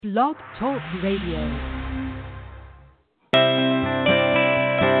Blog Talk Radio.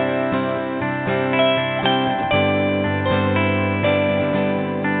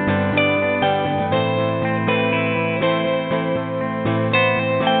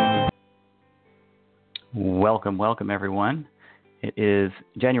 Welcome, everyone. It is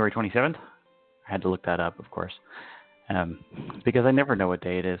January 27th. I had to look that up, of course, because I never know what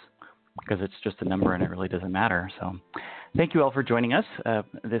day it is, because it's just a number and it really doesn't matter. So thank you all for joining us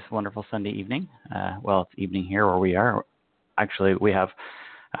this wonderful Sunday evening. Well, it's evening here where we are. Actually, we've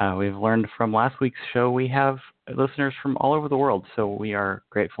learned from last week's show, we have listeners from all over the world. So we are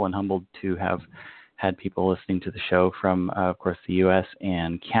grateful and humbled to have had people listening to the show from, of course, the U.S.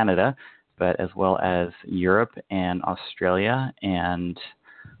 and Canada, but as well as Europe and Australia and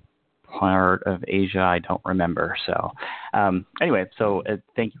part of Asia I don't remember. So anyway,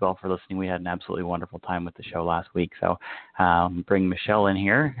 thank you all for listening. We had an absolutely wonderful time with the show last week. So bring Michelle in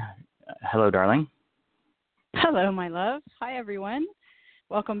here. Hello, darling. Hello, my love. Hi, everyone.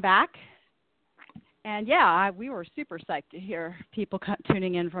 Welcome back. And we were super psyched to hear people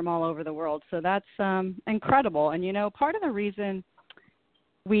tuning in from all over the world. So that's incredible. And, part of the reason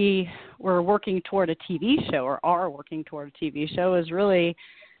we were working toward a TV show, or are working toward a TV show, is really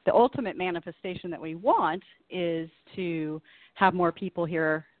the ultimate manifestation that we want is to have more people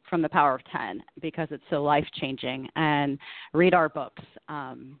hear from the Power of 10, because it's so life-changing, and read our books.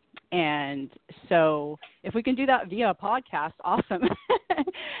 And so if we can do that via a podcast, awesome.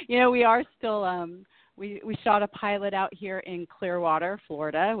 We are still we shot a pilot out here in Clearwater,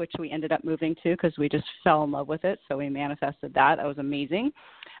 Florida, which we ended up moving to because we just fell in love with it. So we manifested that. That was amazing.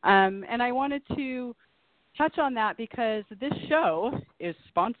 And I wanted to touch on that because this show is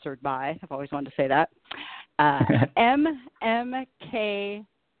sponsored by, I've always wanted to say that,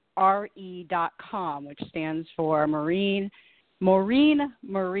 mmkre.com, which stands for Maureen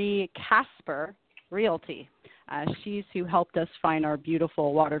Marie Casper Realty. She's who helped us find our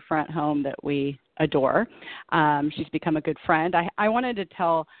beautiful waterfront home that we adore. She's become a good friend. I wanted to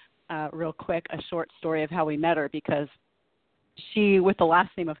tell real quick a short story of how we met her, because she, with the last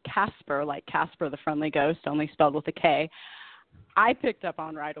name of Casper, like Casper the Friendly Ghost, only spelled with a K, I picked up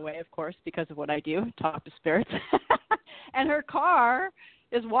on right away, of course, because of what I do, talk to spirits. And her car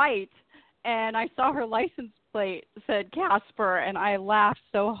is white, and I saw her license plate said Casper, and I laughed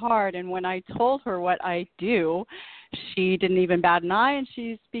so hard. And when I told her what I do, she didn't even bat an eye, and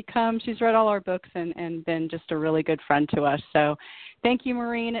she's read all our books and been just a really good friend to us. So thank you,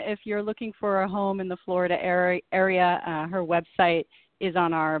 Maureen. If you're looking for a home in the Florida area, her website is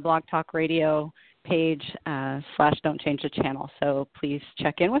on our Blog Talk Radio page, /Don't Change the Channel. So please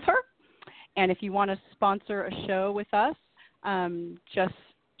check in with her. And if you want to sponsor a show with us, just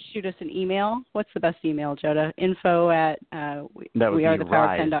shoot us an email. What's the best email, Joda?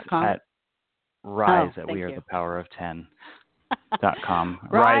 info@wearethepowerof10.com. Rise at wearethepowerof10.com.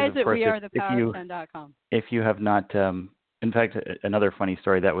 Rise at wearethepowerof10.com. If you have not, in fact, another funny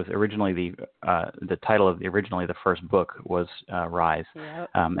story, that was originally the title of originally the first book was Rise. Yep.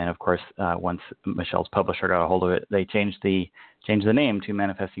 And of course, once Michelle's publisher got a hold of it, they changed the name to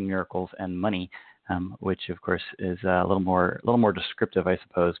Manifesting Miracles and Money. Which of course is a little more descriptive, I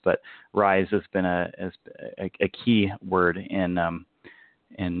suppose. But rise has been a key word in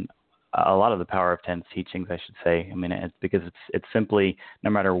a lot of the Power of 10's teachings, I should say. I mean, it's because it's simply, no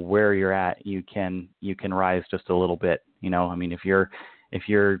matter where you're at, you can rise just a little bit. I mean, if you're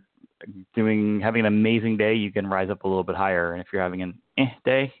having an amazing day, you can rise up a little bit higher, and if you're having an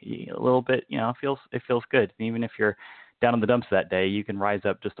day, a little bit, it feels good. And even if you're down in the dumps that day, you can rise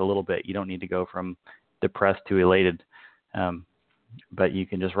up just a little bit. You don't need to go from depressed to elated, but you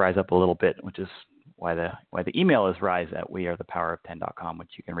can just rise up a little bit, which is why the email is rise@wearethepowerof10.com,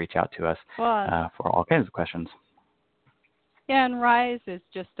 which you can reach out to us for all kinds of questions. Yeah, and rise is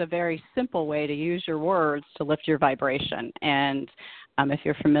just a very simple way to use your words to lift your vibration. And if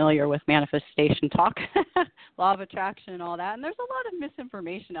you're familiar with manifestation talk, law of attraction and all that, and there's a lot of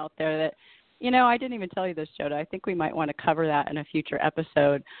misinformation out there that, I didn't even tell you this, Joda. I think we might want to cover that in a future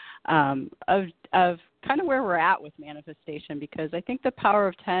episode of kind of where we're at with manifestation, because I think the Power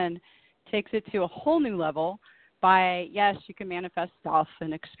of 10 takes it to a whole new level by, yes, you can manifest stuff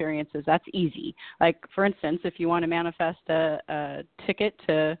and experiences. That's easy. Like, for instance, if you want to manifest a ticket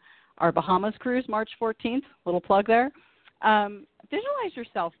to our Bahamas cruise, March 14th, little plug there, visualize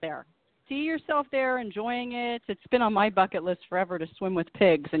yourself there. See yourself there enjoying it. It's been on my bucket list forever to swim with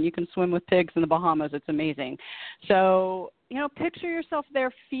pigs, and you can swim with pigs in the Bahamas. It's amazing. So, picture yourself there,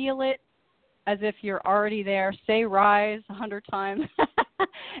 feel it as if you're already there. Say rise 100 times.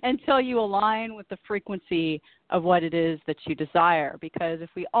 until you align with the frequency of what it is that you desire. Because if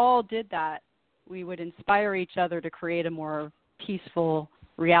we all did that, we would inspire each other to create a more peaceful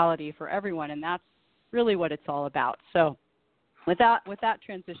reality for everyone, and that's really what it's all about. So with that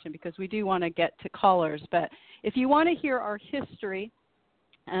transition, because we do want to get to callers, but if you want to hear our history,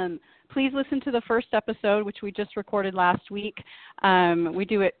 please listen to the first episode, which we just recorded last week. We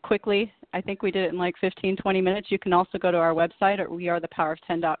do it quickly. I think we did it in like 15, 20 minutes. You can also go to our website at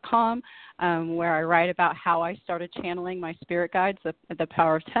wearethepowerof10.com, where I write about how I started channeling my spirit guides at the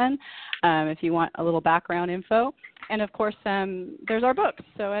Power of 10, if you want a little background info. And, of course, there's our books.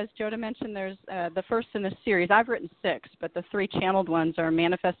 So as Joda mentioned, there's the first in the series. I've written 6, but the 3 channeled ones are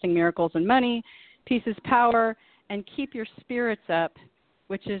Manifesting Miracles and Money, Peace is Power, and Keep Your Spirits Up,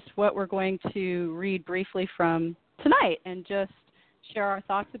 which is what we're going to read briefly from tonight and just share our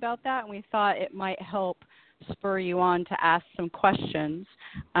thoughts about that. And we thought it might help spur you on to ask some questions.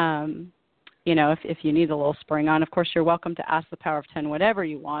 If you need a little spurring on, of course, you're welcome to ask the Power of 10 whatever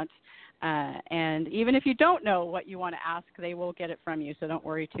you want. And even if you don't know what you want to ask, they will get it from you, so don't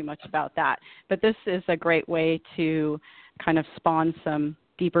worry too much about that. But this is a great way to kind of spawn some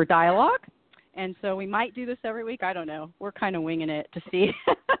deeper dialogue. And so we might do this every week. I don't know. We're kind of winging it to see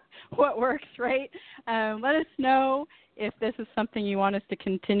what works, right? Let us know if this is something you want us to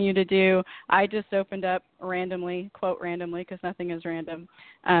continue to do. I just opened up randomly, quote randomly, because nothing is random,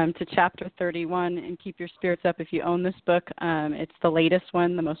 to chapter 31, and Keep Your Spirits Up if you own this book. It's the latest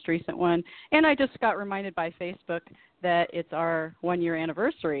one, the most recent one. And I just got reminded by Facebook that it's our 1-year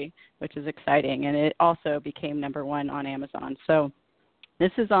anniversary, which is exciting. And it also became #1 on Amazon. So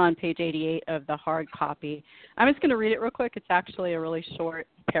this is on page 88 of the hard copy. I'm just going to read it real quick. It's actually a really short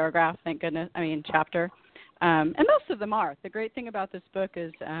paragraph, chapter. And most of them are. The great thing about this book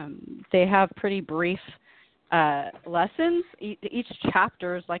is they have pretty brief lessons. Each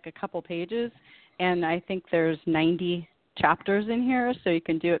chapter is like a couple pages, and I think there's 90 chapters in here, so you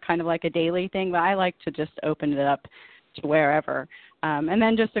can do it kind of like a daily thing, but I like to just open it up to wherever. And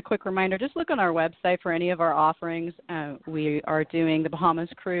then just a quick reminder, just look on our website for any of our offerings. We are doing the Bahamas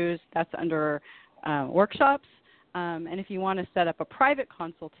cruise. That's under workshops. And if you want to set up a private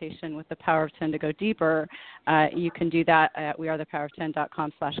consultation with the Power of 10 to go deeper, you can do that at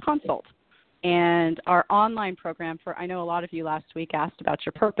wearethepowerof10.com/consult. And our online program I know a lot of you last week asked about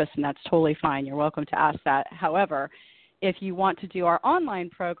your purpose, and that's totally fine. You're welcome to ask that. However, if you want to do our online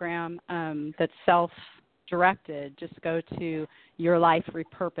program that's self-directed, just go to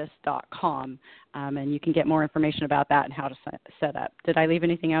yourliferepurpose.com, and you can get more information about that and how to set up. Did I leave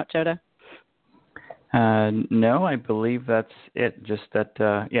anything out, Joda? No, I believe that's it. Just that,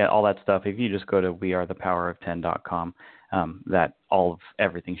 all that stuff. If you just go to wearethepowerof10.com, that all of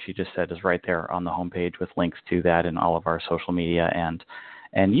everything she just said is right there on the homepage with links to that and all of our social media and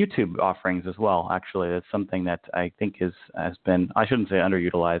YouTube offerings as well. Actually, that's something that I think has been, I shouldn't say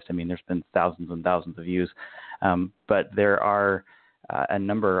underutilized. I mean, there's been thousands and thousands of views, but there are a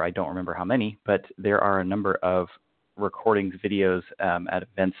number, I don't remember how many, but there are a number of recordings, videos at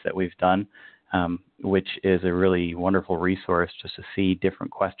events that we've done, which is a really wonderful resource just to see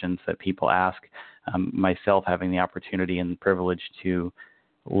different questions that people ask. Myself having the opportunity and privilege to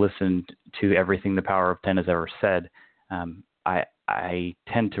listen to everything the Power of 10 has ever said, I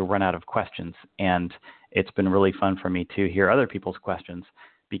tend to run out of questions, and it's been really fun for me to hear other people's questions,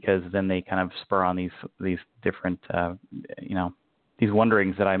 because then they kind of spur on these different, these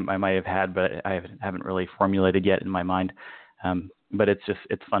wonderings that I might have had, but I haven't really formulated yet in my mind. But it's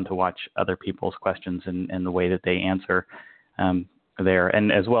fun to watch other people's questions and the way that they answer there,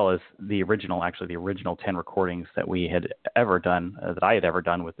 and as well as the original 10 recordings that we had ever done, that I had ever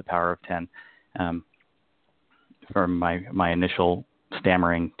done with the Power of 10, from my initial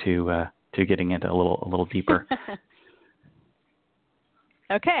stammering to getting into a little deeper.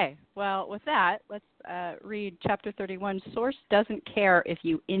 Okay, well, with that, let's read Chapter 31. Source doesn't care if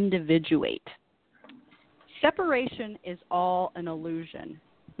you individuate. Separation is all an illusion.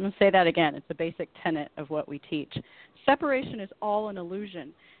 I'm going to say that again. It's a basic tenet of what we teach. Separation is all an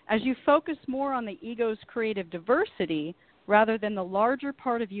illusion. As you focus more on the ego's creative diversity rather than the larger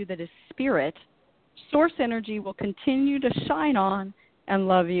part of you that is spirit, source energy will continue to shine on and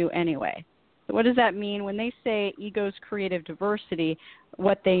love you anyway. So what does that mean? When they say ego's creative diversity,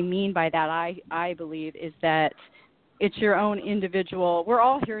 what they mean by that, I believe, is that it's your own individual. We're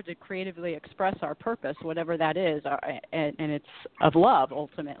all here to creatively express our purpose, whatever that is, and it's of love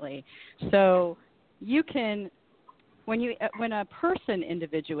ultimately. So you can, when a person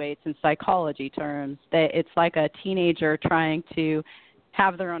individuates in psychology terms, it's like a teenager trying to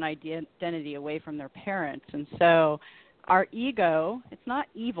have their own identity away from their parents. And so our ego, it's not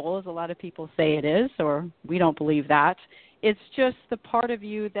evil, as a lot of people say it is, or we don't believe that. It's just the part of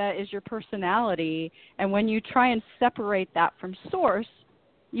you that is your personality. And when you try and separate that from source,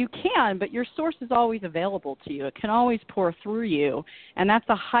 you can, but your source is always available to you. It can always pour through you. And that's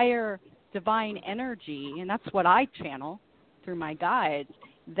a higher divine energy, and that's what I channel through my guides,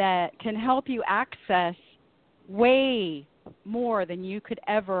 that can help you access way more than you could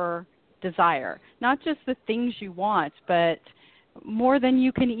ever desire. Not just the things you want, but more than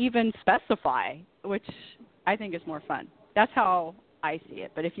you can even specify, which I think is more fun. That's how I see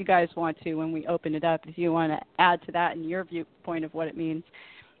it. But if you guys want to, when we open it up, if you want to add to that in your viewpoint of what it means,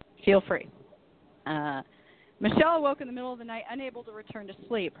 feel free. Michelle awoke in the middle of the night, unable to return to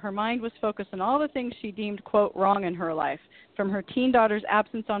sleep. Her mind was focused on all the things she deemed, quote, wrong in her life, from her teen daughter's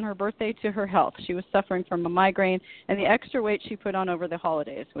absence on her birthday to her health. She was suffering from a migraine and the extra weight she put on over the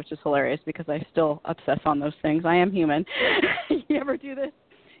holidays, which is hilarious because I still obsess on those things. I am human. You ever do this?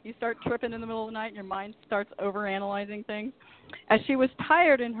 You start tripping in the middle of the night and your mind starts overanalyzing things. As she was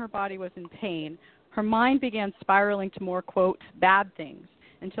tired and her body was in pain, her mind began spiraling to more, quote, bad things,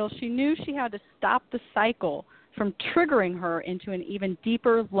 until she knew she had to stop the cycle from triggering her into an even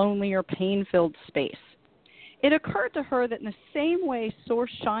deeper, lonelier, pain-filled space. It occurred to her that in the same way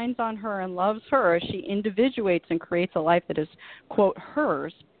Source shines on her and loves her as she individuates and creates a life that is, quote,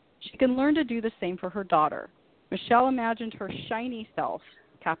 hers, she can learn to do the same for her daughter. Michelle imagined her shiny self,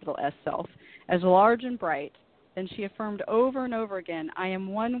 capital S self, as large and bright. Then she affirmed over and over again, I am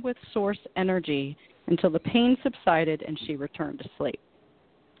one with Source energy, until the pain subsided and she returned to sleep.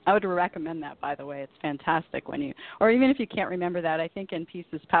 I would recommend that, by the way. It's fantastic when you, or even if you can't remember that, I think in Peace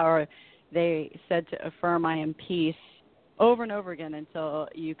is Power, they said to affirm I am peace over and over again until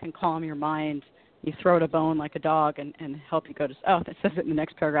you can calm your mind. You throw it a bone like a dog and help you go to, oh, that says it in the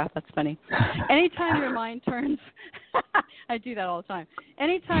next paragraph. That's funny. Anytime your mind turns, I do that all the time.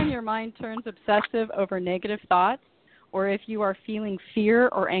 Anytime your mind turns obsessive over negative thoughts, or if you are feeling fear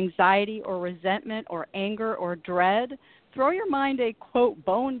or anxiety or resentment or anger or dread, throw your mind a, quote,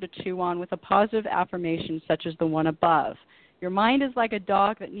 bone to chew on with a positive affirmation such as the one above. Your mind is like a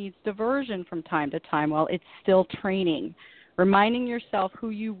dog that needs diversion from time to time while it's still training. Reminding yourself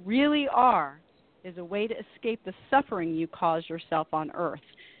who you really are is a way to escape the suffering you cause yourself on earth.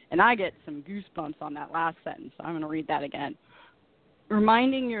 And I get some goosebumps on that last sentence, so I'm going to read that again.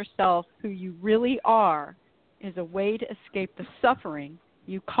 Reminding yourself who you really are is a way to escape the suffering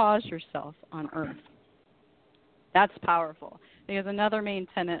you cause yourself on earth. That's powerful, because another main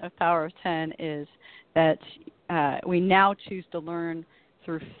tenet of Power of 10 is that we now choose to learn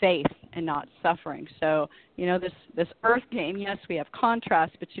through faith and not suffering. So, you know, this earth game, yes, we have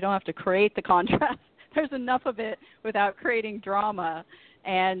contrast, but you don't have to create the contrast. There's enough of it without creating drama.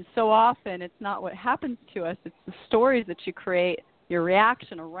 And so often it's not what happens to us, it's the stories that you create, your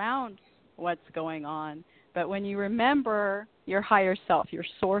reaction around what's going on. But when you remember your higher self, your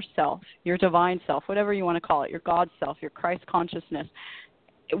source self, your divine self, whatever you want to call it, your God self, your Christ consciousness,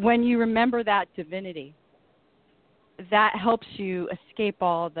 when you remember that divinity, that helps you escape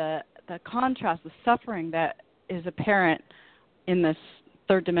all the contrast, the suffering that is apparent in this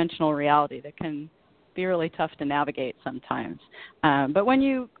third dimensional reality that can be really tough to navigate sometimes. But when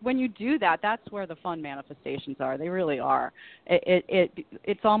you do that, that's where the fun manifestations are. They really are.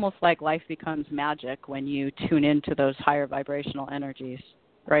 It's almost like life becomes magic when you tune into those higher vibrational energies.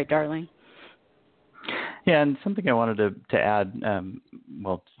 Right, darling? Yeah, and something I wanted to add,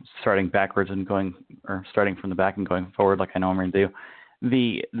 well, starting backwards and going, or starting from the back and going forward like I know I'm going to do,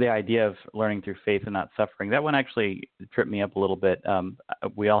 the idea of learning through faith and not suffering, that one actually tripped me up a little bit.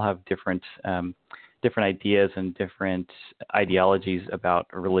 We all have different ideas and different ideologies about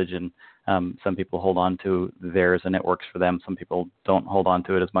religion. Some people hold on to theirs and it works for them. Some people don't hold on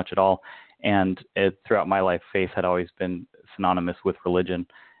to it as much at all. And throughout my life, faith had always been synonymous with religion.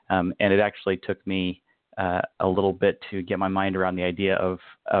 And it actually took me a little bit to get my mind around the idea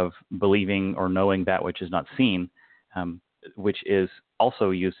of believing or knowing that which is not seen, which is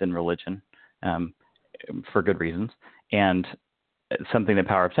also used in religion for good reasons. And something that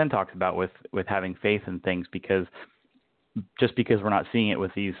Power of 10 talks about with having faith in things, because just because we're not seeing it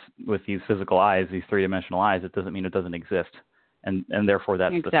with these physical eyes, these three-dimensional eyes, it doesn't mean it doesn't exist. And therefore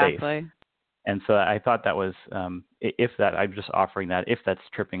that's exactly. the faith. And so I thought that was, if that, I'm just offering that, if that's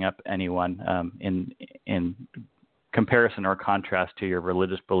tripping up anyone in comparison or contrast to your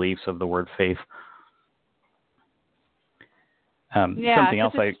religious beliefs of the word faith. Something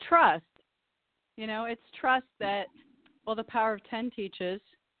else it's trust. You know, it's trust that, well, the Power of 10 teaches,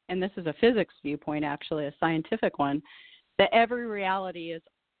 and this is a physics viewpoint actually, a scientific one, that every reality is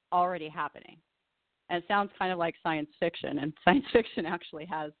already happening. And it sounds kind of like science fiction, and science fiction actually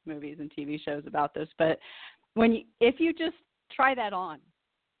has movies and TV shows about this. But if you just try that on,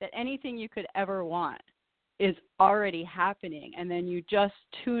 that anything you could ever want is already happening, and then you just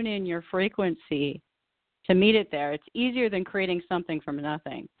tune in your frequency to meet it there. It's easier than creating something from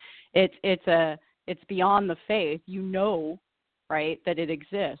nothing. It's beyond the faith. You know, right, that it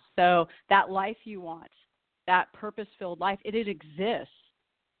exists. So that life you want, that purpose-filled life, it exists.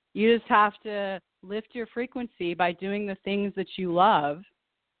 You just have to lift your frequency by doing the things that you love.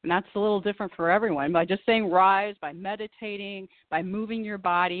 And that's a little different for everyone. By just saying rise, by meditating, by moving your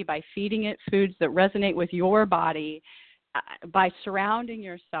body, by feeding it foods that resonate with your body, by surrounding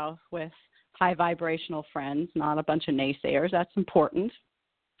yourself with high vibrational friends, not a bunch of naysayers. That's important.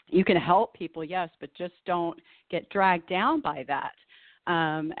 You can help people, yes, but just don't get dragged down by that.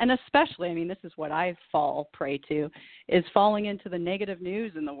 And especially, I mean, this is what I fall prey to, is falling into the negative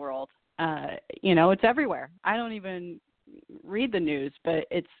news in the world. It's everywhere. I don't even read the news, but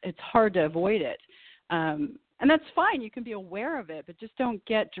it's hard to avoid it. And that's fine. You can be aware of it, but just don't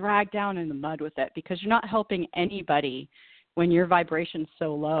get dragged down in the mud with it, because you're not helping anybody when your vibration's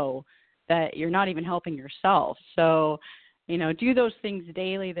so low that you're not even helping yourself. So, do those things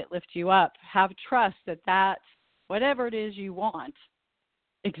daily that lift you up. Have trust that whatever it is you want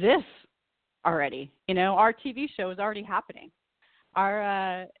exists already. Our TV show is already happening.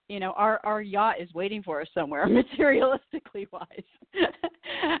 Our yacht is waiting for us somewhere, materialistically wise.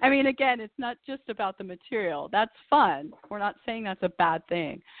 I mean, again, it's not just about the material. That's fun. We're not saying that's a bad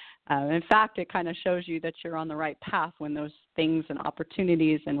thing. In fact, it kind of shows you that you're on the right path when those things and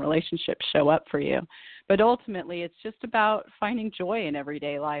opportunities and relationships show up for you. But ultimately, it's just about finding joy in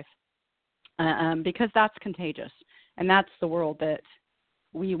everyday life, because that's contagious. And that's the world that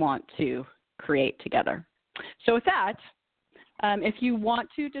we want to create together. So with that, if you want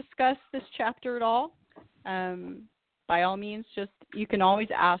to discuss this chapter at all, by all means, you can always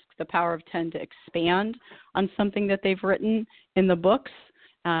ask the Power of 10 to expand on something that they've written in the books.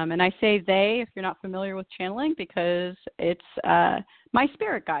 And I say they, if you're not familiar with channeling, because it's my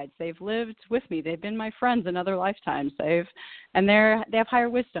spirit guides. They've lived with me. They've been my friends in other lifetimes. They have higher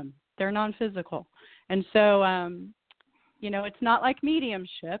wisdom. They're non-physical. And so, it's not like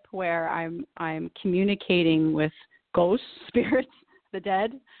mediumship where I'm communicating with ghosts, spirits, the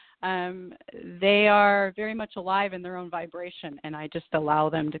dead. They are very much alive in their own vibration, and I just allow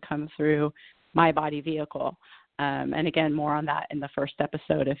them to come through my body vehicle. And again, more on that in the first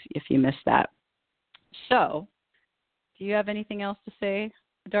episode if you missed that. So, do you have anything else to say,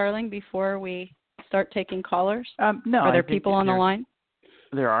 darling, before we start taking callers? No. Are there people on the line?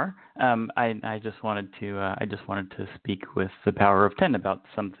 There are. I just wanted to speak with the Power of 10 about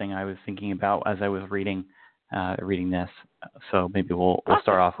something I was thinking about as I was reading this. So maybe we'll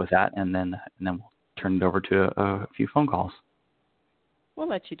start off with that, and then we'll turn it over to a few phone calls. We'll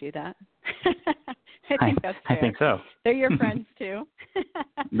let you do that. I think that's fair. I think so. They're your friends too.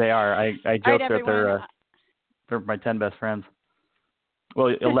 They are. I joke that they're my 10 best friends.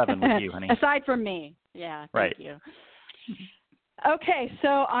 Well, 11 with you, honey. Aside from me. Yeah, thank you. Okay, so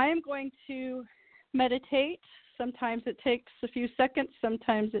I am going to meditate. Sometimes it takes a few seconds.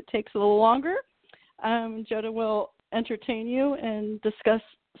 Sometimes it takes a little longer. Joda will entertain you and discuss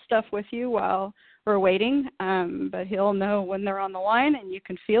stuff with you while we're waiting, but he'll know when they're on the line and you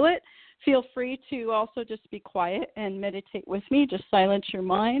can feel it. Feel free to also just be quiet and meditate with me. Just silence your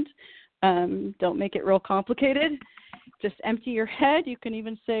mind. Don't make it real complicated. Just empty your head. You can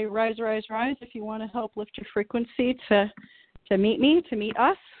even say rise, rise, rise if you want to help lift your frequency to meet me, to meet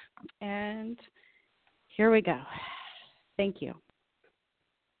us. And here we go. Thank you.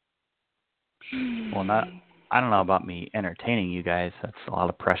 Well, I don't know about me entertaining you guys. That's a lot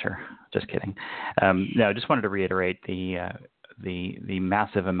of pressure. Just kidding. No, I just wanted to reiterate the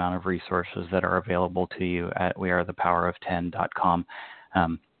massive amount of resources that are available to you at wearethepowerof10.com.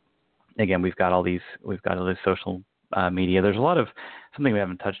 Again, we've got all these social media. There's a lot of something we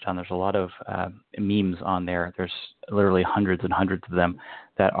haven't touched on. There's a lot of memes on there. There's literally hundreds and hundreds of them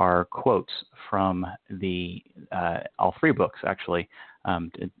that are quotes from the all three books actually,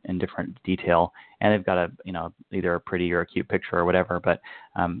 in different detail, and they've got either a pretty or a cute picture or whatever. But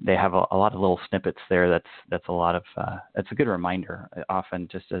they have a lot of little snippets there. That's a lot of that's a good reminder. Often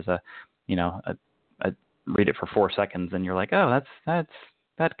just as a read it for 4 seconds and you're like, oh,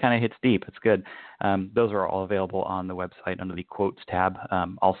 that kind of hits deep. It's good. Those are all available on the website under the quotes tab.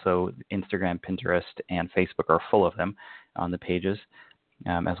 Also, Instagram, Pinterest, and Facebook are full of them on the pages,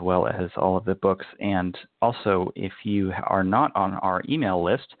 as well as all of the books. And also, if you are not on our email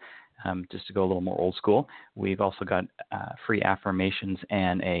list, just to go a little more old school, we've also got free affirmations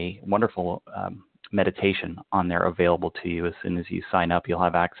and a wonderful meditation on there available to you. As soon as you sign up, you'll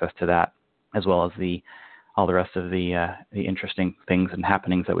have access to that, as well as all the rest of the interesting things and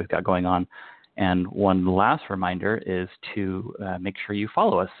happenings that we've got going on. And one last reminder is to make sure you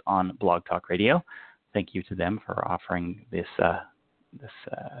follow us on Blog Talk Radio. Thank you to them for offering this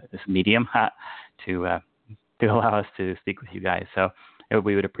medium to allow us to speak with you guys. So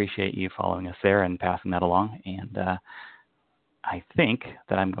we would appreciate you following us there and passing that along. And I think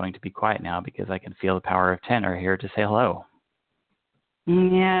that I'm going to be quiet now because I can feel the power of 10 are here to say hello.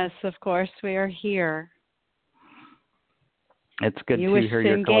 Yes, of course, we are here. It's good you to wish hear to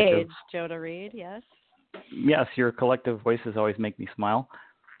your engage, collective. Joda Reed, yes? Yes, your collective voices always make me smile.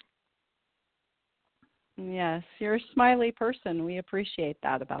 Yes, you're a smiley person. We appreciate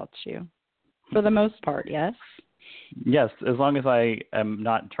that about you. For the most part, yes? Yes, as long as I am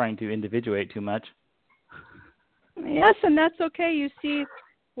not trying to individuate too much. Yes, and that's okay. You see,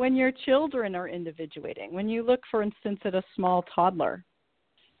 when your children are individuating, when you look, for instance, at a small toddler,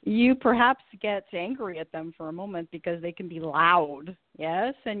 you perhaps get angry at them for a moment because they can be loud,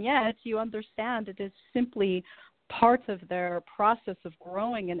 yes? And yet you understand it is simply part of their process of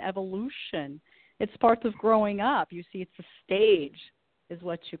growing and evolution. It's part of growing up. You see, it's a stage is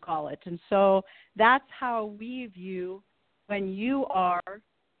what you call it. And so that's how we view when you are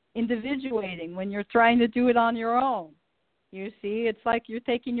individuating, when you're trying to do it on your own. You see, it's like you're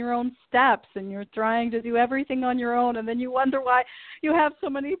taking your own steps and you're trying to do everything on your own, and then you wonder why you have so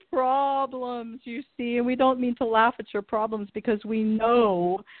many problems, you see. And we don't mean to laugh at your problems because we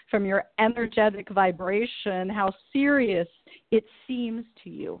know from your energetic vibration how serious it seems to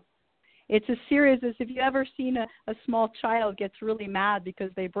you. It's as serious as if you ever seen a small child gets really mad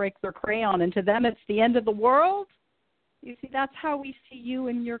because they break their crayon, and to them it's the end of the world. You see, that's how we see you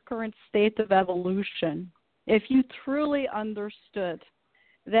in your current state of evolution. If you truly understood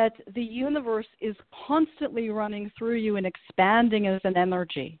that the universe is constantly running through you and expanding as an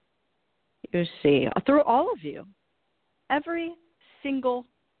energy, you see, through all of you, every single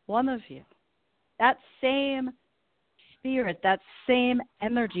one of you, that same spirit, that same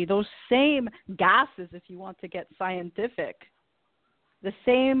energy, those same gases, if you want to get scientific, the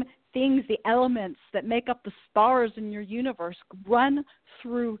same things, the elements that make up the stars in your universe run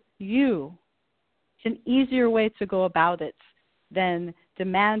through you. It's an easier way to go about it than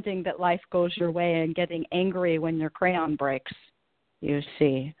demanding that life goes your way and getting angry when your crayon breaks, you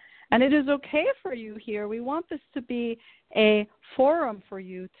see. And it is okay for you here. We want this to be a forum for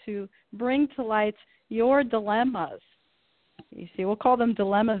you to bring to light your dilemmas. You see, we'll call them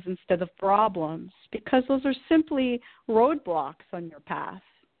dilemmas instead of problems because those are simply roadblocks on your path,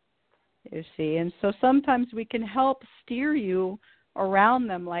 you see. And so sometimes we can help steer you around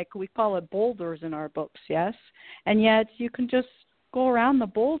them, like we call it boulders in our books, yes? And yet you can just go around the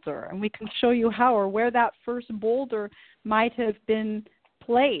boulder and we can show you how or where that first boulder might have been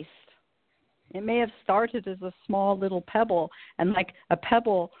placed. It may have started as a small little pebble, and like a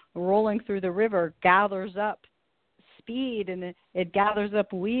pebble rolling through the river gathers up speed and it gathers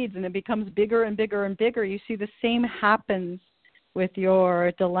up weeds and it becomes bigger and bigger and bigger. You see, the same happens with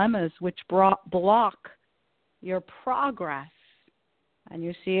your dilemmas, which block your progress. And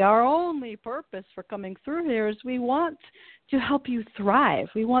you see, our only purpose for coming through here is we want to help you thrive.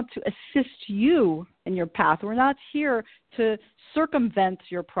 We want to assist you in your path. We're not here to circumvent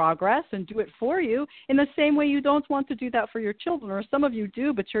your progress and do it for you in the same way you don't want to do that for your children, or some of you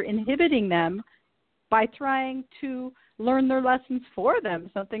do, but you're inhibiting them by trying to learn their lessons for them,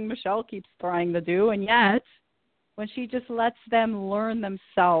 something Michelle keeps trying to do. And yet, when she just lets them learn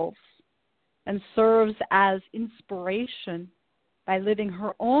themselves and serves as inspiration by living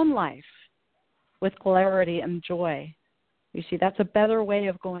her own life with clarity and joy, you see, that's a better way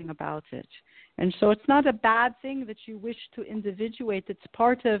of going about it. And so it's not a bad thing that you wish to individuate. It's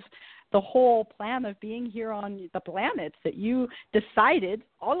part of the whole plan of being here on the planet, that you decided,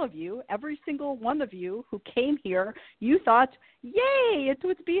 all of you, every single one of you who came here, you thought, yay, it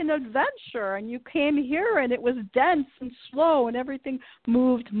would be an adventure. And you came here and it was dense and slow and everything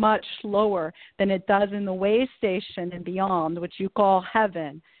moved much slower than it does in the way station and beyond, which you call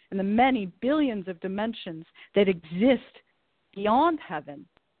heaven, and the many billions of dimensions that exist beyond heaven.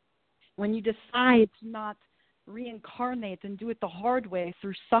 When you decide to not reincarnate and do it the hard way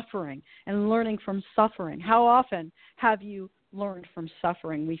through suffering and learning from suffering. How often have you learned from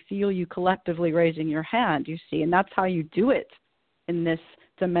suffering? We feel you collectively raising your hand, you see, and that's how you do it in this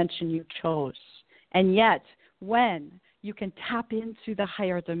dimension you chose. And yet, when you can tap into the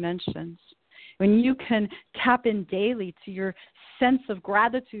higher dimensions, when you can tap in daily to your sense of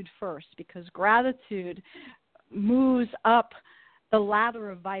gratitude first, because gratitude moves up the ladder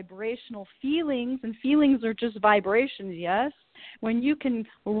of vibrational feelings, and feelings are just vibrations, yes? When you can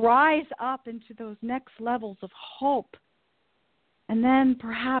rise up into those next levels of hope, and then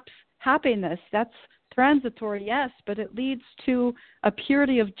perhaps happiness, that's transitory, yes, but it leads to a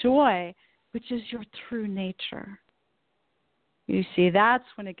purity of joy, which is your true nature. You see, that's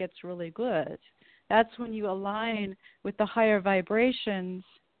when it gets really good. That's when you align with the higher vibrations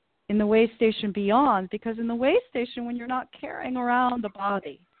in the way station beyond, because in the way station, when you're not carrying around the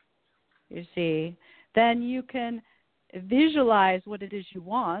body, you see, then you can visualize what it is you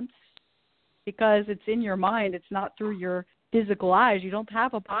want, because it's in your mind. It's not through your physical eyes. You don't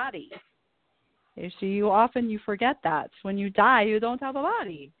have a body. You see, you forget that. When you die, you don't have a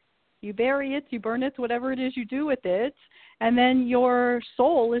body. You bury it, you burn it, whatever it is you do with it, and then your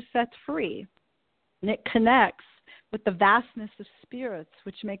soul is set free. And it connects with the vastness of spirits,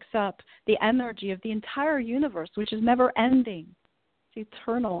 which makes up the energy of the entire universe, which is never ending. It's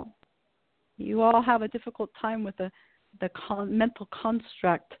eternal. You all have a difficult time with the mental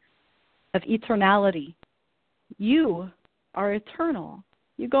construct of eternality. You are eternal.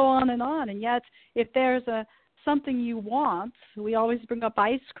 You go on, and yet if there's something you want, we always bring up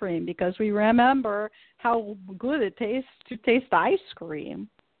ice cream because we remember how good it tastes to taste ice cream,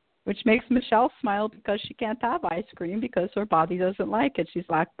 which makes Michelle smile because she can't have ice cream because her body doesn't like it. She's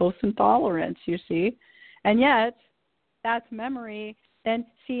lactose intolerant, you see. And yet, that's memory. And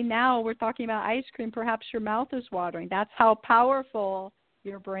see, now we're talking about ice cream. Perhaps your mouth is watering. That's how powerful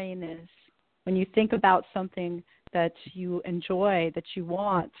your brain is when you think about something that you enjoy, that you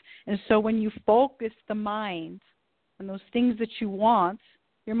want. And so when you focus the mind on those things that you want,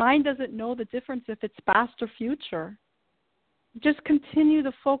 your mind doesn't know the difference if it's past or future. Just continue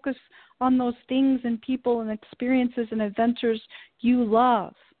to focus on those things and people and experiences and adventures you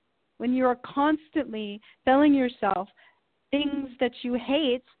love. When you are constantly telling yourself things that you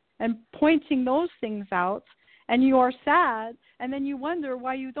hate and pointing those things out, and you are sad, and then you wonder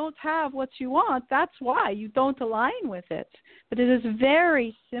why you don't have what you want, that's why you don't align with it. But it is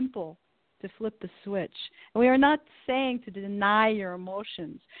very simple to flip the switch. And we are not saying to deny your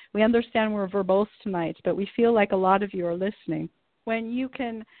emotions. We understand we're verbose tonight, but we feel like a lot of you are listening. When you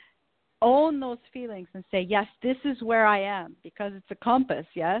can own those feelings and say, yes, this is where I am, because it's a compass,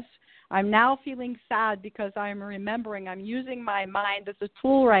 yes? I'm now feeling sad because I'm remembering. I'm using my mind as a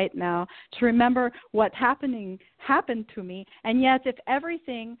tool right now to remember what happened to me. And yet, if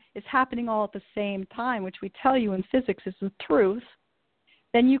everything is happening all at the same time, which we tell you in physics is the truth,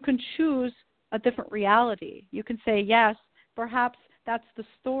 then you can choose a different reality. You can say, yes, perhaps that's the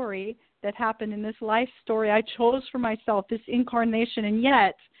story that happened in this life story I chose for myself, this incarnation, and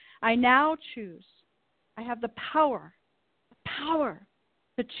yet I now choose. I have the power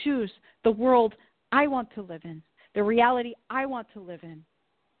to choose the world I want to live in, the reality I want to live in,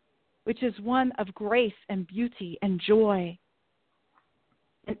 which is one of grace and beauty and joy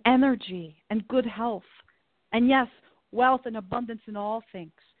and energy and good health. And yes, wealth and abundance in all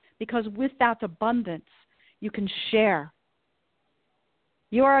things, because with that abundance, you can share.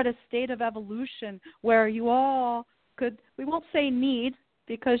 You are at a state of evolution where you all could, we won't say need,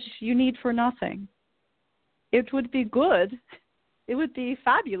 because you need for nothing. It would be good. It would be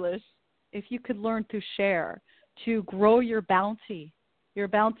fabulous if you could learn to share, to grow your bounty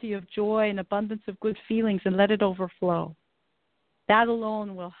of joy and abundance of good feelings, and let it overflow. That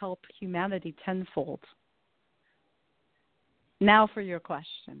alone will help humanity tenfold. Now for your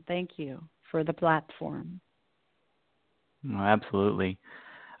question. Thank you for the platform. Oh, absolutely.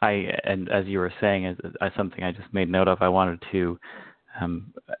 And as you were saying, as something I just made note of, I wanted to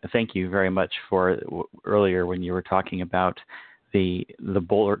thank you very much for earlier when you were talking about the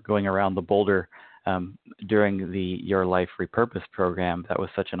boulder, going around the boulder during the Your Life Repurposed program. That was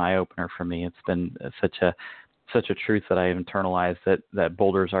such an eye-opener for me. It's been such a truth that I have internalized, that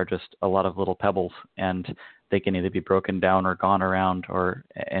boulders are just a lot of little pebbles, and they can either be broken down or gone around,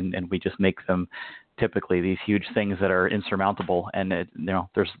 and we just make them typically these huge things that are insurmountable. And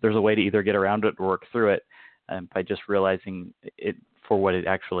there's a way to either get around it or work through it by just realizing it for what it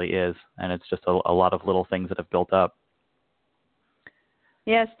actually is. And it's just a lot of little things that have built up.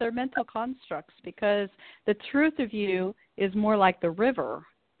 Yes, they're mental constructs, because the truth of you is more like the river.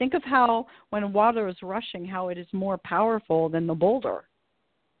 Think of how when water is rushing, how it is more powerful than the boulder.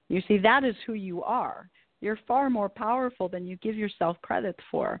 You see, that is who you are. You're far more powerful than you give yourself credit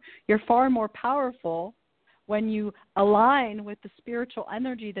for. You're far more powerful when you align with the spiritual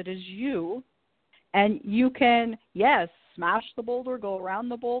energy that is you, and you can, yes, smash the boulder, go around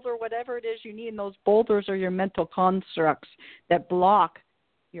the boulder, whatever it is you need. And those boulders are your mental constructs that block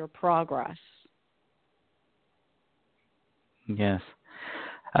your progress. Yes.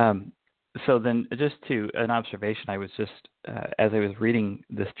 So then, just to an observation, I was just as I was reading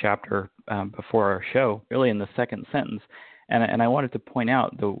this chapter before our show, really in the second sentence, and I wanted to point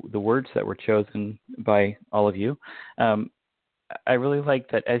out the words that were chosen by all of you. I really like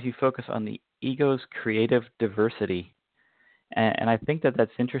that as you focus on the ego's creative diversity, and I think that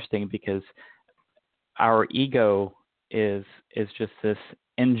that's interesting because our ego is just this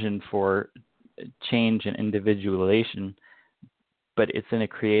engine for change and individualization, but it's in a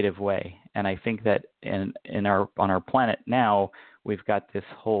creative way. And I think that in our on our planet now, we've got this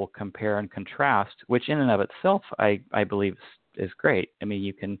whole compare and contrast, which in and of itself, I believe is great. I mean,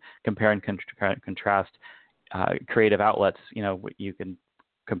 you can compare and contrast creative outlets. You know, you can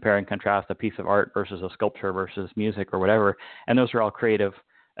compare and contrast a piece of art versus a sculpture versus music or whatever, and those are all creative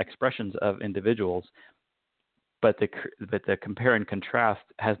expressions of individuals. But the compare and contrast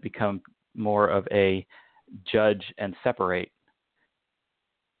has become more of a judge and separate.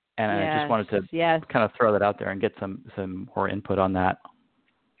 And I just wanted to kind of throw that out there and get some more input on that.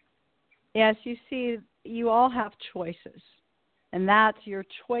 Yes, you see, you all have choices, and that your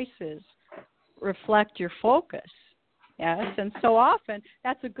choices reflect your focus. Yes, and so often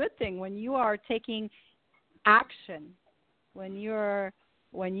that's a good thing when you are taking action, when you are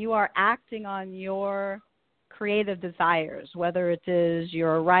acting on your creative desires, whether it is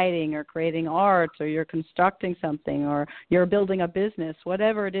you're writing or creating art or you're constructing something or you're building a business,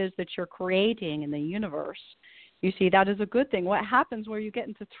 whatever it is that you're creating in the universe. You see, that is a good thing. What happens where you get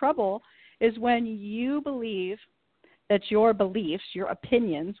into trouble is when you believe that your beliefs, your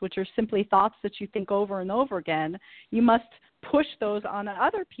opinions, which are simply thoughts that you think over and over again, you must push those on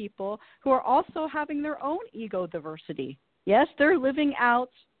other people who are also having their own ego diversity. Yes, they're living out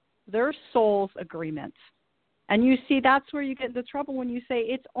their soul's agreement. And you see, that's where you get into trouble when you say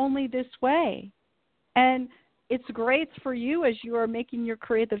it's only this way. And it's great for you as you are making your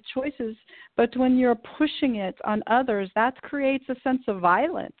creative choices, but when you're pushing it on others, that creates a sense of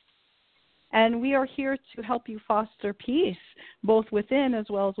violence. And we are here to help you foster peace, both within as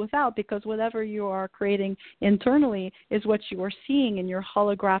well as without, because whatever you are creating internally is what you are seeing in your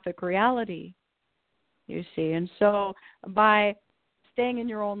holographic reality, you see. And so by staying in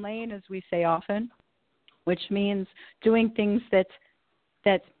your own lane, as we say often, which means doing things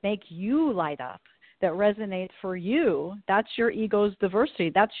that make you light up, that resonate for you, that's your ego's diversity.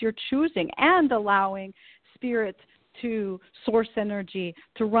 That's your choosing and allowing spirit to source energy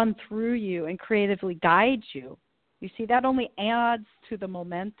to run through you and creatively guide you. You see, that only adds to the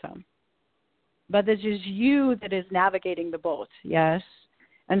momentum. But it is you that is navigating the boat, yes?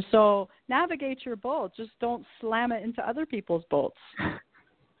 And so navigate your boat. Just don't slam it into other people's boats.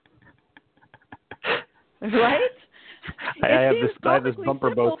 Right? I have this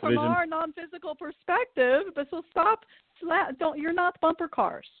bumper boat from vision. our non-physical perspective, but so stop. You're not bumper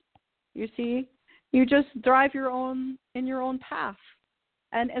cars. You see, you just drive in your own path,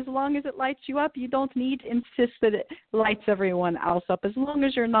 and as long as it lights you up, you don't need to insist that it lights everyone else up. As long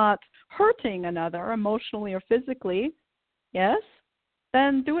as you're not hurting another emotionally or physically, yes,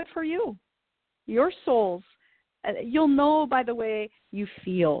 then do it for you, your souls. You'll know by the way you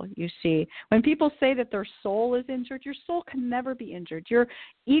feel, you see. When people say that their soul is injured, your soul can never be injured. Your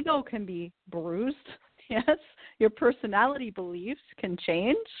ego can be bruised, yes. Your personality beliefs can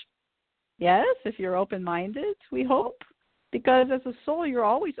change, yes, if you're open-minded, we hope. Because as a soul, you're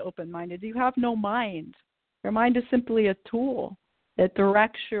always open-minded. You have no mind. Your mind is simply a tool that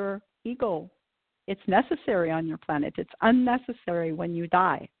directs your ego. It's necessary on your planet. It's unnecessary when you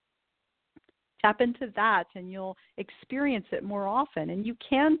die. Tap into that and you'll experience it more often. And you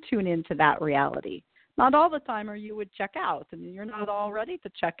can tune into that reality. Not all the time or you would check out. And you're not all ready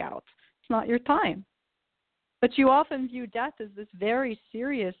to check out. It's not your time. But you often view death as this very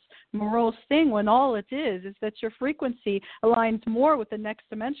serious morose thing when all it is that your frequency aligns more with the next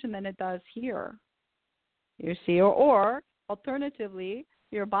dimension than it does here. You see, or alternatively,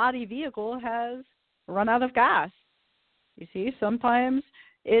 your body vehicle has run out of gas. You see, sometimes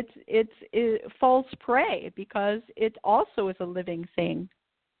it falls prey because it also is a living thing,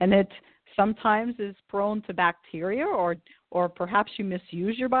 and it sometimes is prone to bacteria, or perhaps you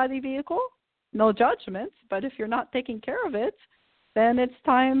misuse your body vehicle. No judgment, but if you're not taking care of it, then it's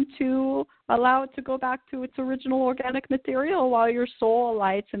time to allow it to go back to its original organic material while your soul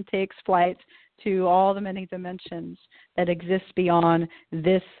alights and takes flight to all the many dimensions that exist beyond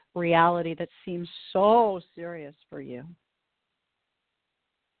this reality that seems so serious for you.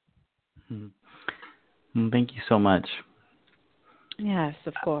 Thank you so much. Yes,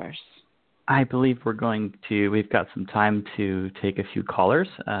 of course. I believe we've got some time to take a few callers.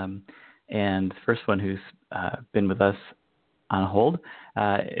 And the first one who's been with us on hold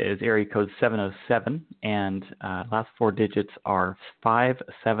is area code 707, and last 4 digits are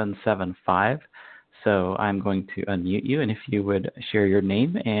 5775. So I'm going to unmute you, and if you would share your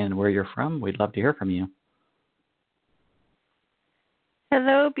name and where you're from, we'd love to hear from you.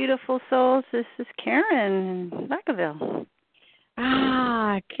 Hello, beautiful souls. This is Karen in Vacaville.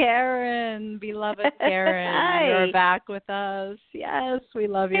 Karen, beloved Karen. Hi. You're back with us. Yes, we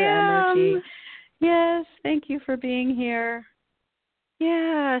love your energy. Yes, thank you for being here.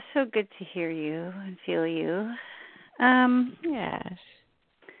 Yeah, so good to hear you and feel you. Yes.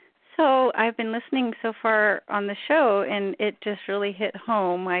 So I've been listening so far on the show, and it just really hit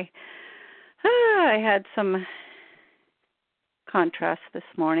home. I had some contrast this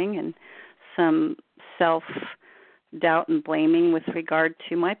morning and some self-doubt and blaming with regard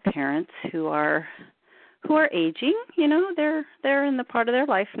to my parents who are aging. You know, they're in the part of their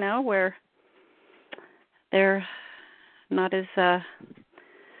life now where they're not as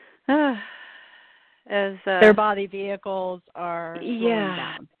their body vehicles are slowing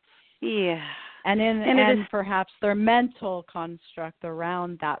down. Yeah. And perhaps their mental construct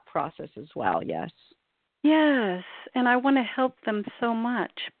around that process as well, yes. Yes, and I want to help them so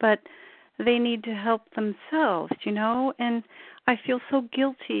much, but they need to help themselves, you know, and I feel so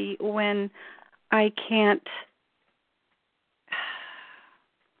guilty when I can't,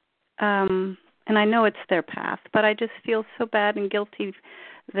 and I know it's their path, but I just feel so bad and guilty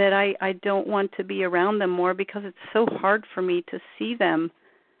that I don't want to be around them more because it's so hard for me to see them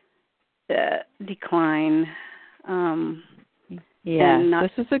decline. Yes,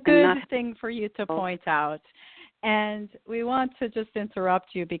 this is a good thing for you to point out. And we want to just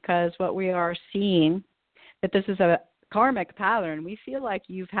interrupt you because what we are seeing, that this is a karmic pattern. We feel like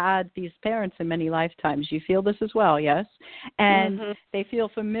you've had these parents in many lifetimes. You feel this as well, yes? And they feel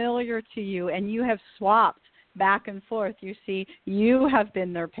familiar to you, and you have swapped back and forth. You see, you have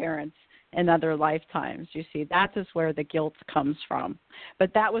been their parents in other lifetimes. You see, that is where the guilt comes from.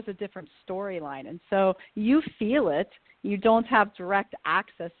 But that was a different storyline. And so you feel it. You don't have direct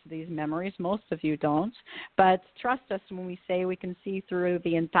access to these memories. Most of you don't. But trust us when we say we can see through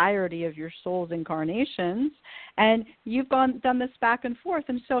the entirety of your soul's incarnations. And you've done this back and forth.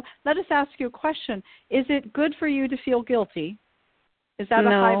 And so let us ask you a question. Is it good for you to feel guilty? Is that a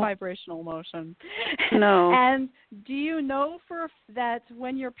high vibrational emotion? No. And do you know that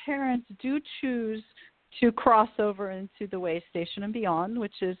when your parents do choose to cross over into the way station and beyond,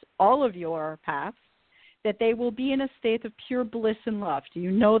 which is all of your paths, that they will be in a state of pure bliss and love? Do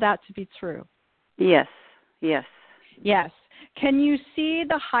you know that to be true? Yes, yes. Yes. Can you see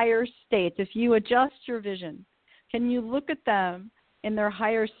the higher state if you adjust your vision? Can you look at them in their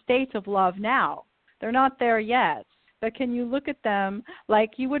higher state of love now? They're not there yet. But can you look at them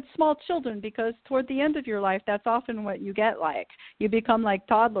like you would small children? Because toward the end of your life, that's often what you get like. You become like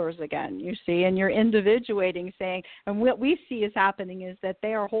toddlers again, you see, and you're individuating, saying, and what we see is happening is that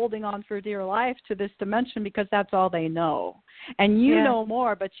they are holding on for dear life to this dimension because that's all they know. And you know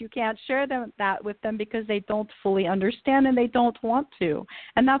more, but you can't share that with them because they don't fully understand and they don't want to.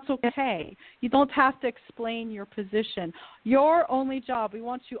 And that's okay. You don't have to explain your position. Your only job, we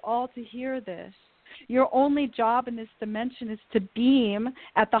want you all to hear this, your only job in this dimension is to beam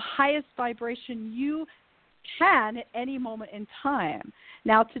at the highest vibration you can at any moment in time.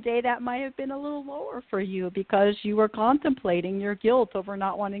 Now, today that might have been a little lower for you because you were contemplating your guilt over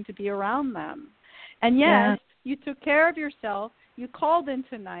not wanting to be around them. And yes, you took care of yourself. You called in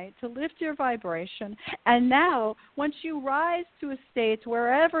tonight to lift your vibration. And now, once you rise to a state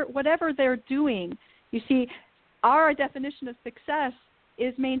whatever they're doing, you see, our definition of success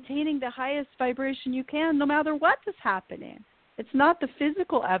is maintaining the highest vibration you can no matter what is happening. It's not the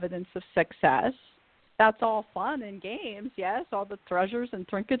physical evidence of success. That's all fun and games, yes, all the treasures and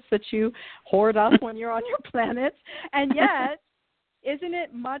trinkets that you hoard up when you're on your planet. And yet, isn't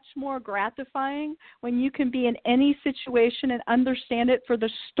it much more gratifying when you can be in any situation and understand it for the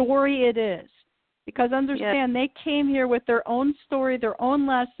story it is? Because understand, they came here with their own story, their own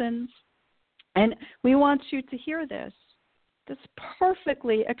lessons, and we want you to hear this. It's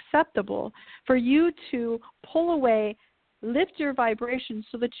perfectly acceptable for you to pull away, lift your vibration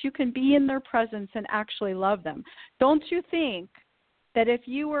so that you can be in their presence and actually love them. Don't you think that if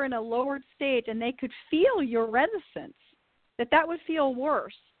you were in a lowered state and they could feel your reticence, that would feel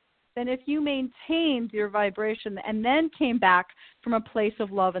worse than if you maintained your vibration and then came back from a place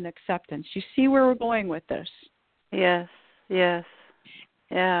of love and acceptance? You see where we're going with this? Yes, yes,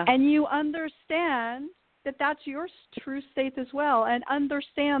 yeah. And you understand that that's your true state as well, and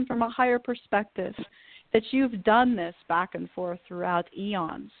understand from a higher perspective that you've done this back and forth throughout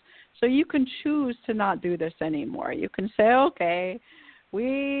eons. So you can choose to not do this anymore. You can say, okay,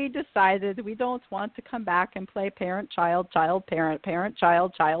 we decided we don't want to come back and play parent, child, child, parent, parent,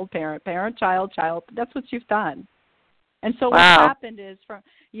 child, child, parent, parent, child, child. That's what you've done. And so what's happened is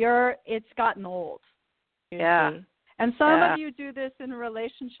it's gotten old. You see. And some of you do this in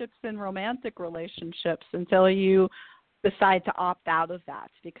relationships, in romantic relationships, until you decide to opt out of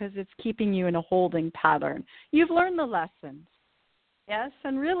that because it's keeping you in a holding pattern. You've learned the lessons. Yes,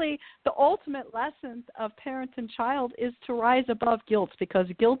 and really the ultimate lesson of parent and child is to rise above guilt, because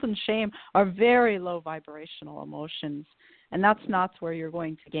guilt and shame are very low vibrational emotions, and that's not where you're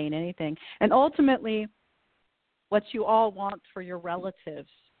going to gain anything. And ultimately, what you all want for your relatives,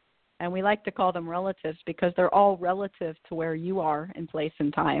 and we like to call them relatives because they're all relative to where you are in place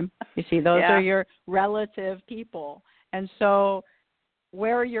and time. You see, those are your relative people. And so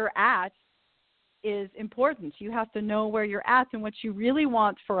where you're at is important. You have to know where you're at, and what you really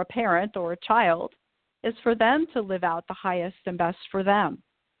want for a parent or a child is for them to live out the highest and best for them,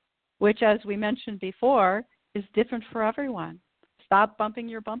 which, as we mentioned before, is different for everyone. Stop bumping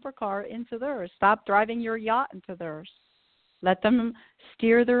your bumper car into theirs. Stop driving your yacht into theirs. Let them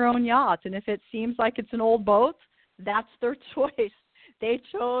steer their own yacht. And if it seems like it's an old boat, that's their choice. They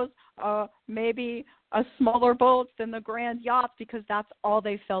chose maybe a smaller boat than the grand yacht because that's all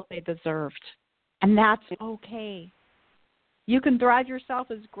they felt they deserved. And that's okay. You can drive yourself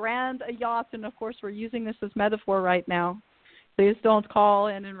as grand a yacht, and of course we're using this as metaphor right now. Please don't call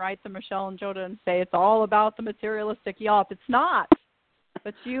in and write to Michelle and Joda and say it's all about the materialistic yacht. It's not.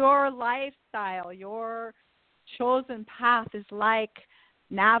 But your lifestyle, your chosen path is like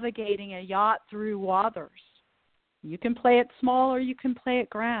navigating a yacht through waters. You can play it small or you can play it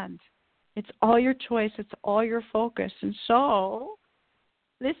grand. It's all your choice. It's all your focus. And so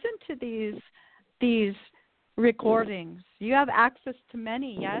listen to these recordings. You have access to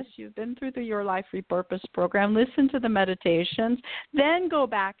many, yes. You've been through the Your Life Repurpose program. Listen to the meditations. Then go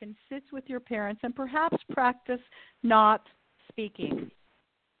back and sit with your parents and perhaps practice not speaking.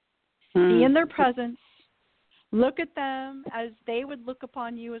 Be in their presence. Look at them as they would look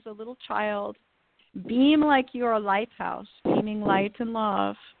upon you as a little child. Beam like you're a lighthouse, beaming light and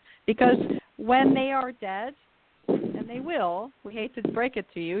love. Because when they are dead, and they will, we hate to break it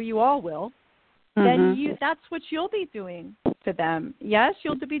to you, you all will, then that's what you'll be doing to them. Yes,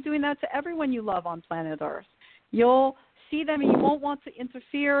 you'll be doing that to everyone you love on planet Earth. You'll see them and you won't want to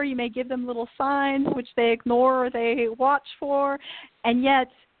interfere. You may give them little signs which they ignore or they watch for, and yet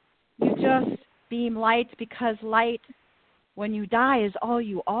you just beam light, because light, when you die, is all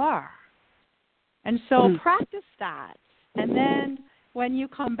you are. And so practice that. And then when you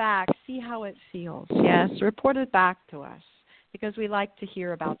come back, see how it feels. Yes, report it back to us, because we like to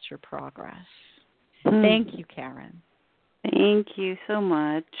hear about your progress. Thank you, Karen. Thank you so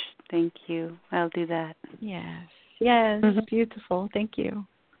much. Thank you. I'll do that. Yes. Beautiful. Thank you.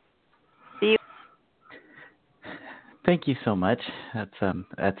 Thank you so much.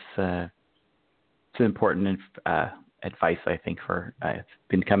 That's important advice, I think, for it's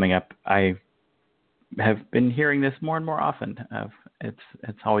been coming up. I have been hearing this more and more often.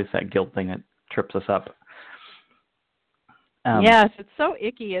 It's always that guilt thing that trips us up. Yes, it's so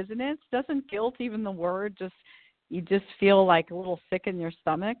icky, isn't it? Doesn't guilt, even the word, you just feel like a little sick in your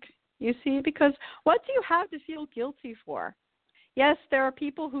stomach, you see? Because what do you have to feel guilty for? Yes, there are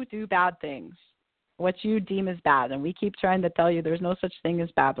people who do bad things, what you deem as bad, and we keep trying to tell you there's no such thing as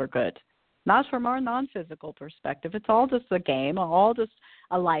bad or good. Not from our non-physical perspective. It's all just a game, all just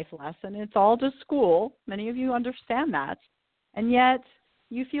a life lesson. It's all just school. Many of you understand that. And yet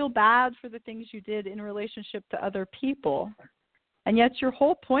you feel bad for the things you did in relationship to other people. And yet your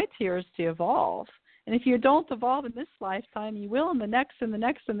whole point here is to evolve. And if you don't evolve in this lifetime, you will in the next and the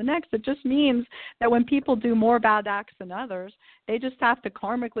next and the next. It just means that when people do more bad acts than others, they just have to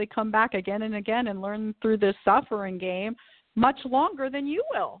karmically come back again and again and learn through this suffering game much longer than you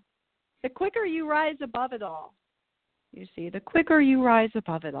will. The quicker you rise above it all, you see, the quicker you rise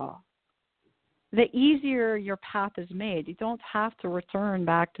above it all, the easier your path is made. You don't have to return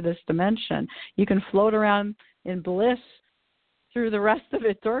back to this dimension. You can float around in bliss through the rest of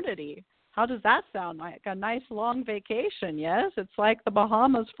eternity. How does that sound? Like a nice long vacation, yes? It's like the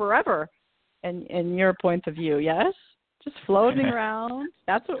Bahamas forever in your point of view, yes? Just floating around.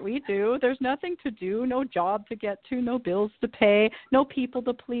 That's what we do. There's nothing to do, no job to get to, no bills to pay, no people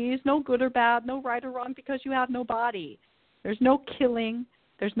to please, no good or bad, no right or wrong, because you have no body. There's no killing.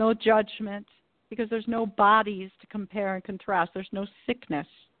 There's no judgment, because there's no bodies to compare and contrast. There's no sickness.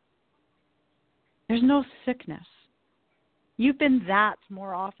 There's no sickness. You've been that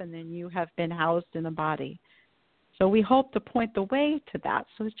more often than you have been housed in a body. So we hope to point the way to that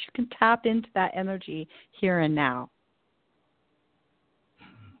so that you can tap into that energy here and now.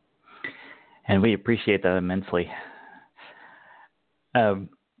 And we appreciate that immensely.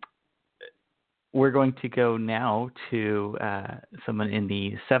 We're going to go now to someone in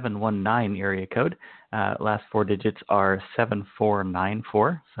the 719 area code. Last four digits are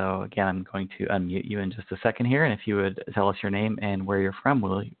 7494. So again, I'm going to unmute you in just a second here. And if you would tell us your name and where you're from,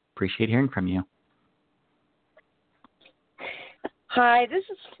 we'll appreciate hearing from you. Hi, this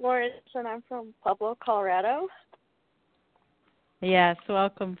is Florence, and I'm from Pueblo, Colorado. Yes,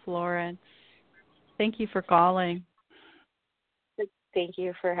 welcome, Florence. Thank you for calling. Thank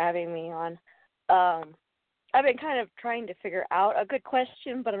you for having me on. I've been kind of trying to figure out a good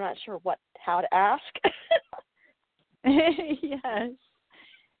question, but I'm not sure how to ask. Yes.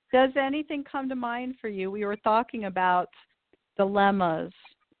 Does anything come to mind for you? We were talking about dilemmas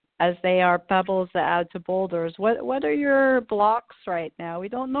as they are pebbles that add to boulders. What are your blocks right now? We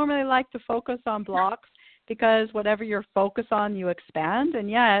don't normally like to focus on blocks because whatever you're focused on, you expand, and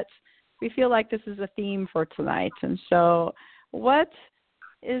yet we feel like this is a theme for tonight. And so what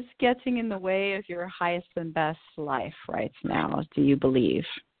is getting in the way of your highest and best life right now, do you believe?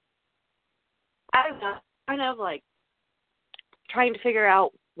 I'm kind of like trying to figure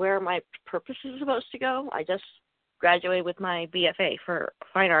out where my purpose is supposed to go. I just graduated with my BFA for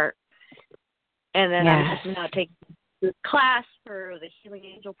fine art, and then I'm just now taking the class for the Healing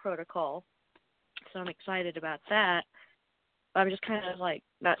Angel Protocol, so I'm excited about that. But I'm just kind of like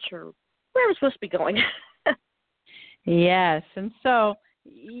not sure where I'm supposed to be going. Yes, and so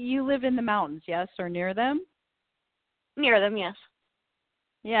you live in the mountains, yes, or near them? Near them, yes.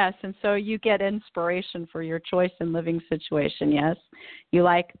 Yes, and so you get inspiration for your choice in living situation, yes? You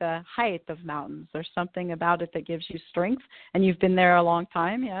like the height of mountains. There's something about it that gives you strength, and you've been there a long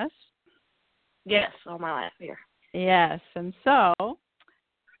time, yes? Yes, all my life here. Yes, and so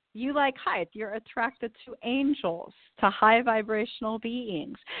you like height. You're attracted to angels, to high vibrational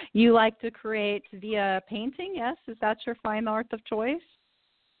beings. You like to create via painting, yes? Is that your fine art of choice?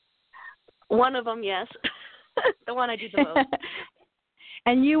 One of them, yes. The one I do the most.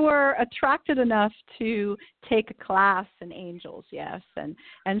 And you were attracted enough to take a class in angels, yes. And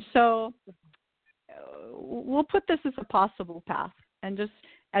so we'll put this as a possible path and just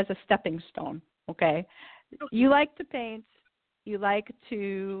as a stepping stone, okay? You like to paint. You like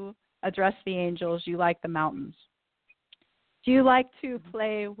to address the angels. You like the mountains. Do you like to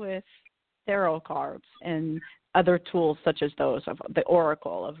play with tarot cards and other tools such as those of the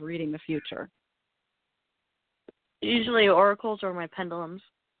oracle of reading the future? Usually oracles or my pendulums.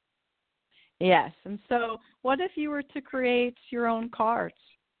 Yes. And so what if you were to create your own cards,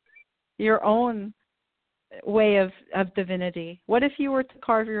 your own way of divinity? What if you were to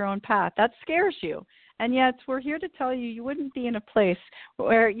carve your own path? That scares you. And yet we're here to tell you you wouldn't be in a place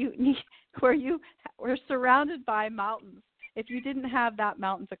where you were surrounded by mountains if you didn't have that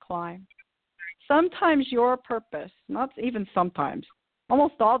mountain to climb. Sometimes your purpose, not even sometimes,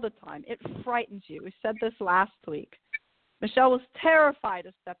 almost all the time, it frightens you. We said this last week. Michelle was terrified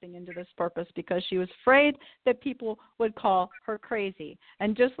of stepping into this purpose because she was afraid that people would call her crazy.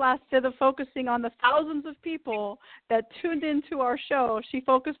 And just instead of focusing on the thousands of people that tuned into our show, she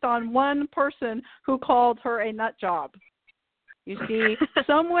focused on one person who called her a nut job. You see,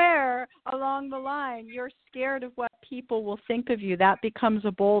 somewhere along the line, you're scared of what people will think of you. That becomes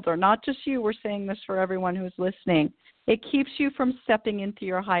a boulder. Not just you. We're saying this for everyone who's listening. It keeps you from stepping into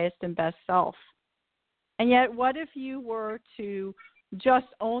your highest and best self. And yet, what if you were to just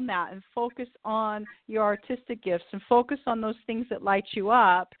own that and focus on your artistic gifts and focus on those things that light you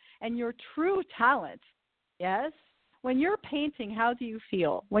up and your true talent, yes? When you're painting, how do you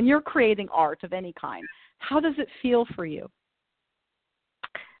feel? When you're creating art of any kind, how does it feel for you?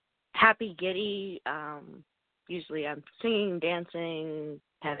 Happy, giddy. Usually I'm singing, dancing,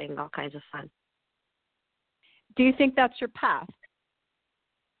 having all kinds of fun. Do you think that's your path?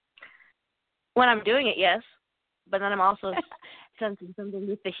 When I'm doing it, yes. But then I'm also sensing something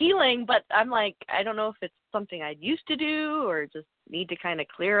with the healing. But I'm like, I don't know if it's something I used to do or just need to kind of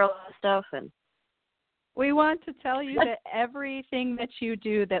clear a lot of stuff. And we want to tell you that everything that you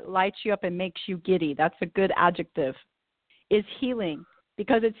do that lights you up and makes you giddy, that's a good adjective, is healing.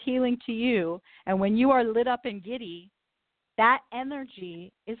 Because it's healing to you. And when you are lit up and giddy, that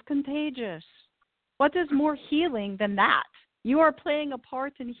energy is contagious. What is more healing than that? You are playing a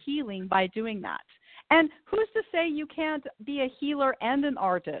part in healing by doing that. And who's to say you can't be a healer and an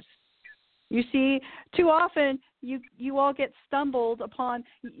artist? You see, too often you all get stumbled upon,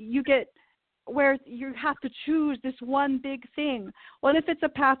 you get where you have to choose this one big thing. What if it's a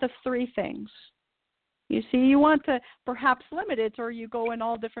path of three things? You see, you want to perhaps limit it, or you go in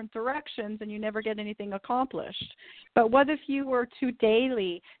all different directions and you never get anything accomplished. But what if you were to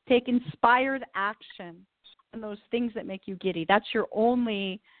daily take inspired action on those things that make you giddy? That's your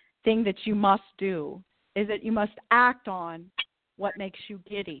only thing that you must do, is that you must act on what makes you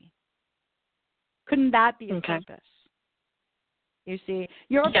giddy. Couldn't that be a purpose? You see,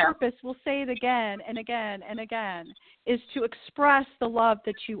 your purpose, we'll say it again and again and again, is to express the love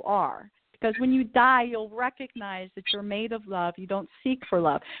that you are. Because when you die, you'll recognize that you're made of love. You don't seek for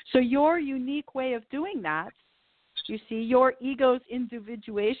love. So your unique way of doing that, you see, your ego's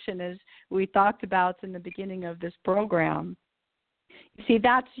individuation, as we talked about in the beginning of this program, you see,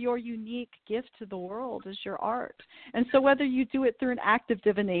 that's your unique gift to the world, is your art. And so whether you do it through an act of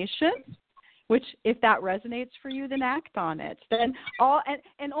divination, which if that resonates for you, then act on it. Then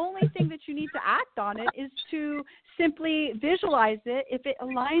only thing that you need to act on it is to simply visualize it. If it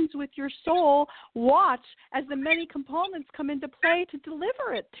aligns with your soul, watch as the many components come into play to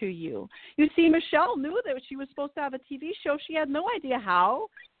deliver it to you. You see, Michelle knew that she was supposed to have a TV show. She had no idea how.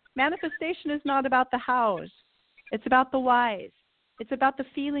 Manifestation is not about the hows. It's about the whys. It's about the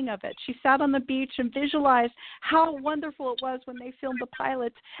feeling of it. She sat on the beach and visualized how wonderful it was when they filmed the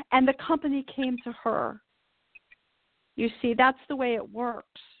pilot, and the company came to her. You see, that's the way it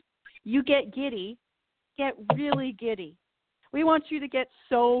works. You get giddy, get really giddy. We want you to get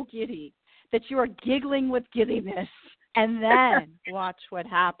so giddy that you are giggling with giddiness, and then watch what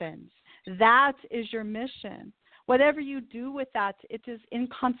happens. That is your mission. Whatever you do with that, it is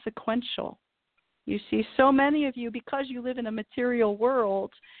inconsequential. You see, so many of you, because you live in a material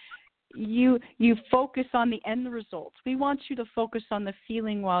world, you focus on the end results. We want you to focus on the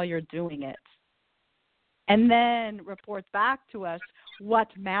feeling while you're doing it. And then report back to us what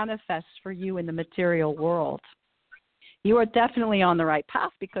manifests for you in the material world. You are definitely on the right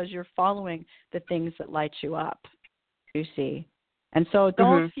path because you're following the things that light you up, you see. And so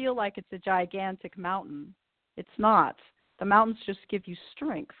don't feel like it's a gigantic mountain. It's not. The mountains just give you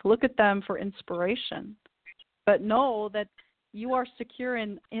strength. Look at them for inspiration. But know that you are secure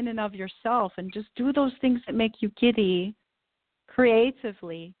in and of yourself, and just do those things that make you giddy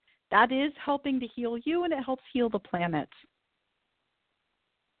creatively. That is helping to heal you, and it helps heal the planet.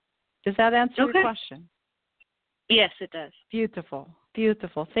 Does that answer your question? Yes, it does. Beautiful.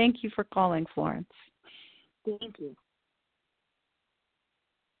 Beautiful. Thank you for calling, Florence. Thank you.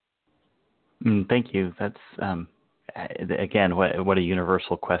 Thank you. That's again, what a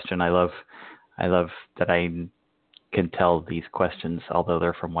universal question. I love that I can tell these questions, although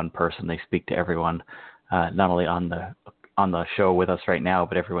they're from one person, they speak to everyone, not only on the show with us right now,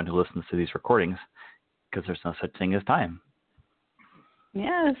 but everyone who listens to these recordings, because there's no such thing as time.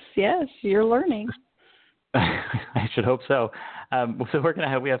 Yes, you're learning. I should hope so.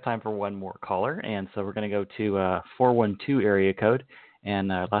 So we have time for one more caller, and so we're going to go to 412 area code. And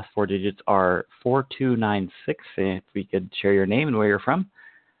last four digits are 4296. If we could share your name and where you're from.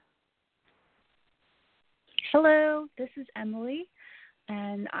 Hello, this is Emily,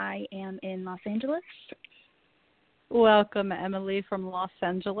 and I am in Los Angeles. Welcome, Emily, from Los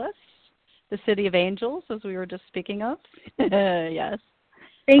Angeles, the city of angels, as we were just speaking of. Yes.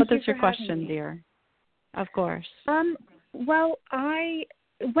 What is your question, dear? Of course. Well, I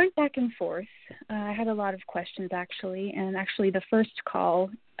went back and forth. I had a lot of questions, actually, and actually the first call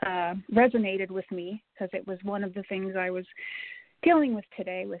resonated with me because it was one of the things I was dealing with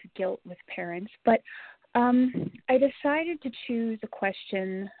today, with guilt with parents. But I decided to choose a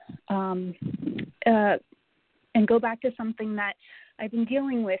question and go back to something that I've been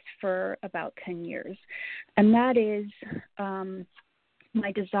dealing with for about 10 years, and that is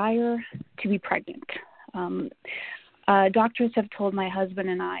my desire to be pregnant. Doctors have told my husband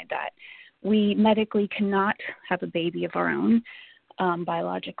and I that we medically cannot have a baby of our own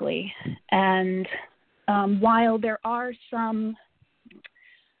biologically. And while there are some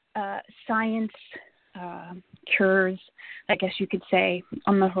science cures, I guess you could say,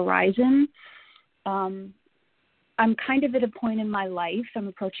 on the horizon, I'm kind of at a point in my life, I'm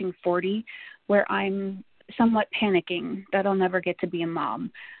approaching 40, where I'm somewhat panicking that I'll never get to be a mom.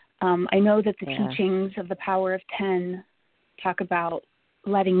 I know that the teachings of the power of 10 talk about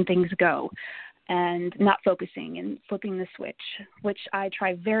letting things go and not focusing and flipping the switch, which I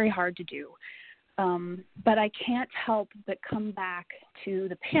try very hard to do. But I can't help but come back to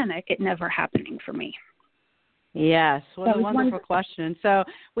the panic, it never happening for me. Yes, what a wonderful question. So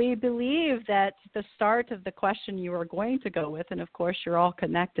we believe that the start of the question you are going to go with, and of course you're all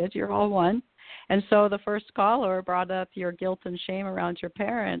connected, you're all one. And so the first caller brought up your guilt and shame around your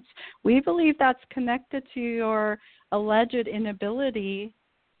parents. We believe that's connected to your alleged inability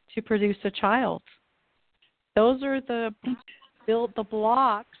to produce a child. Those are the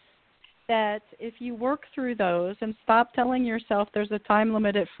blocks that if you work through those and stop telling yourself there's a time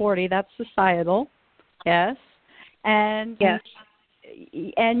limit at 40, that's societal, yes, and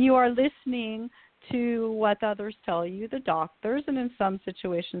you are listening to what others tell you, the doctors, and in some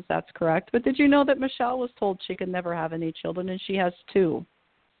situations that's correct. But did you know that Michelle was told she could never have any children, and she has 2?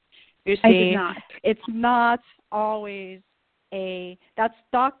 You see, I did not. It's not always that's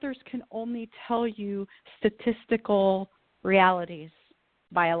doctors can only tell you statistical realities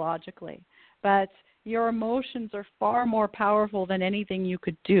biologically, but your emotions are far more powerful than anything you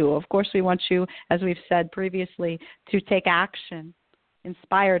could do. Of course, we want you, as we've said previously, to take action,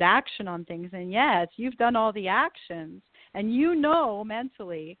 inspired action on things. And yes, you've done all the actions, and you know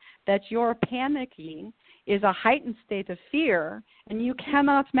mentally that your panicking is a heightened state of fear, and you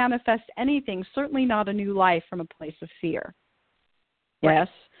cannot manifest anything, certainly not a new life, from a place of fear. Yes.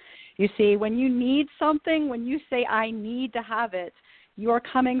 You see, when you need something, when you say, I need to have it, you are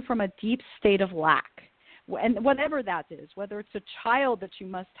coming from a deep state of lack. And whatever that is, whether it's a child that you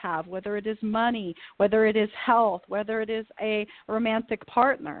must have, whether it is money, whether it is health, whether it is a romantic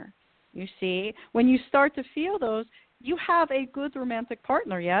partner, you see, when you start to feel those, you have a good romantic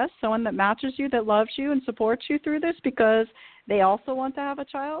partner, yes? Someone that matches you, that loves you and supports you through this because they also want to have a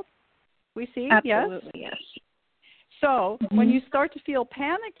child? We see, Absolutely, yes? yes. So when you start to feel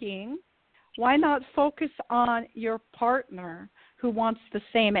panicking, why not focus on your partner who wants the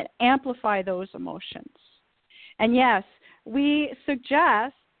same and amplify those emotions? And yes, we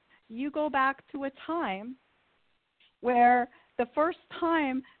suggest you go back to a time where the first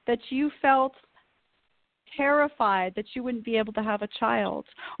time that you felt terrified that you wouldn't be able to have a child,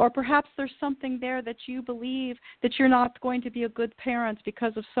 or perhaps there's something there that you believe that you're not going to be a good parent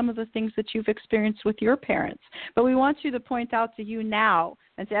because of some of the things that you've experienced with your parents. But we want you to point out to you now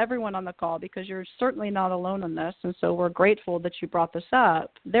and to everyone on the call, because you're certainly not alone in this, and so we're grateful that you brought this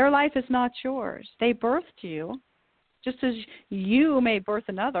up. Their life is not yours. They birthed you, just as you may birth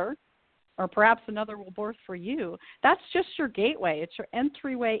another, or perhaps another will birth for you. That's just your gateway. It's your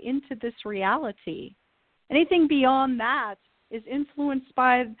entryway into this reality. Anything beyond that is influenced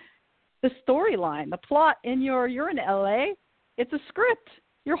by the storyline, the plot in you're in LA. It's a script.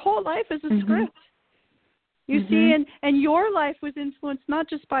 Your whole life is a script. You see, and your life was influenced not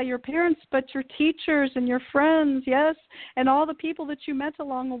just by your parents, but your teachers and your friends, yes, and all the people that you met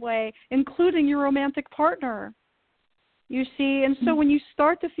along the way, including your romantic partner. You see, and so when you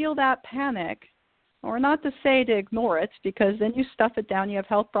start to feel that panic, or not to say to ignore it, because then you stuff it down, you have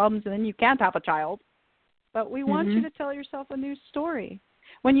health problems, and then you can't have a child. But we want you to tell yourself a new story.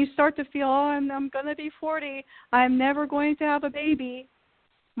 When you start to feel, I'm going to be 40, I'm never going to have a baby,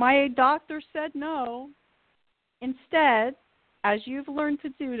 my doctor said no. Instead, as you've learned to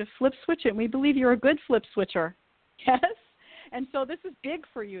do, to flip switch it, and we believe you're a good flip switcher, yes? And so this is big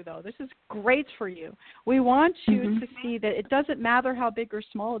for you, though. This is great for you. We want you to see that it doesn't matter how big or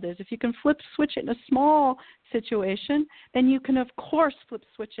small it is. If you can flip switch it in a small situation, then you can, of course, flip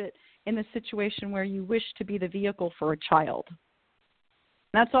switch it in a situation where you wish to be the vehicle for a child.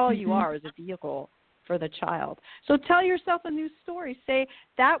 That's all you are, is a vehicle for the child. So tell yourself a new story. Say,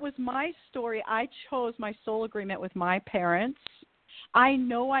 that was my story. I chose my soul agreement with my parents. I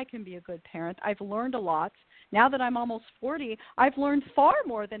know I can be a good parent. I've learned a lot. Now that I'm almost 40, I've learned far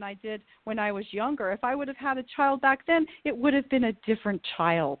more than I did when I was younger. If I would have had a child back then, it would have been a different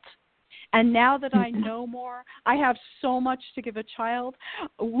child. And now that I know more, I have so much to give a child.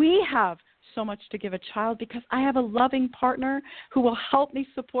 We have so much to give a child because I have a loving partner who will help me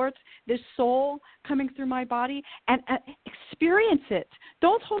support this soul coming through my body and experience it.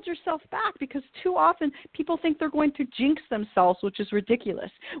 Don't hold yourself back, because too often people think they're going to jinx themselves, which is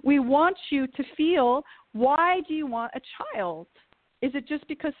ridiculous. We want you to feel, why do you want a child? Is it just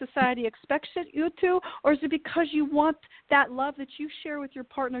because society expects you to, or is it because you want that love that you share with your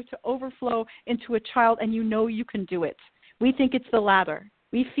partner to overflow into a child and you know you can do it? We think it's the latter.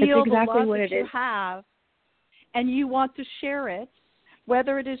 We feel exactly the love that you is. have, and you want to share it,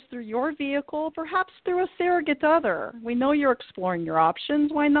 whether it is through your vehicle, perhaps through a surrogate other. We know you're exploring your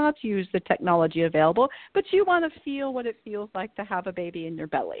options. Why not use the technology available? But you want to feel what it feels like to have a baby in your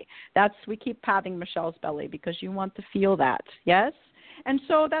belly. We keep patting Michelle's belly because you want to feel that, yes? And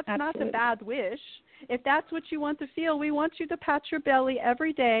so that's Absolutely. not a bad wish. If that's what you want to feel, we want you to pat your belly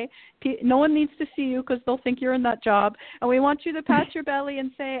every day. No one needs to see you because they'll think you're in that job. And we want you to pat your belly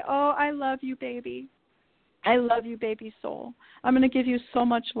and say, oh, I love you, baby. I love you, baby soul. I'm going to give you so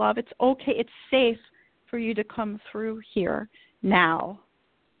much love. It's okay. It's safe for you to come through here now.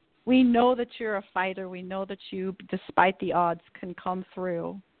 We know that you're a fighter. We know that you, despite the odds, can come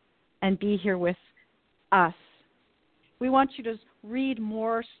through and be here with us. We want you to read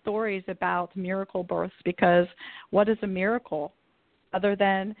more stories about miracle births, because what is a miracle other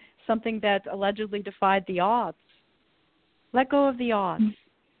than something that allegedly defied the odds? Let go of the odds.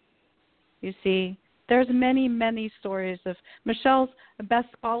 You see, there's many, many stories of Michelle's best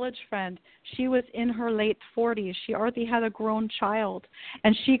college friend. She was in her late 40s. She already had a grown child,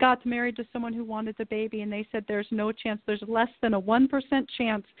 and she got married to someone who wanted a baby, and they said there's no chance, there's less than a 1%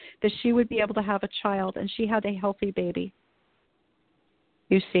 chance that she would be able to have a child, and she had a healthy baby.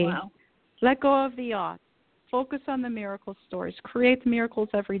 You see, Wow. Let go of the odds. Focus on the miracle stories. Create miracles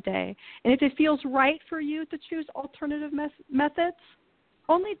every day. And if it feels right for you to choose alternative methods,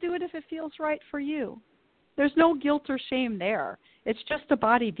 only do it if it feels right for you. There's no guilt or shame there. It's just a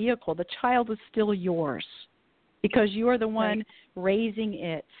body vehicle. The child is still yours because you are the one raising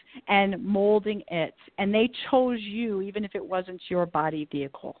it and molding it. And they chose you even if it wasn't your body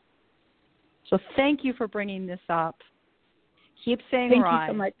vehicle. So thank you for bringing this up. Keep saying Thank right.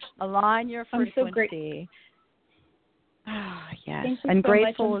 you so much. Align your frequency. I'm so grateful. Ah, yes. Thank you And so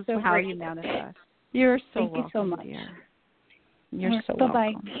grateful much. is I'm so how grateful. you manifest. You're so Thank welcome, you so much. dear. You're so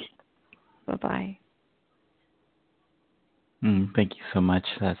Bye-bye. welcome. Bye-bye. Thank you so much.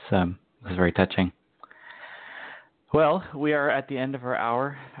 That's very touching. Well, we are at the end of our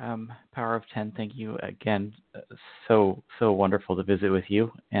hour. Power of 10. Thank you again. So wonderful to visit with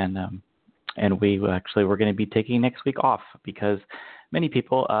you. And we're going to be taking next week off because many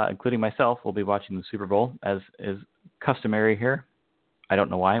people, including myself, will be watching the Super Bowl, as is customary here. I don't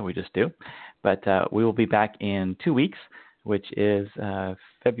know why, we just do. But we will be back in 2 weeks, which is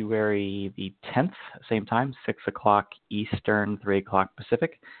February the 10th, same time, 6 o'clock Eastern, 3 o'clock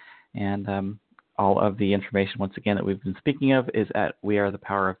Pacific. And all of the information, once again, that we've been speaking of is at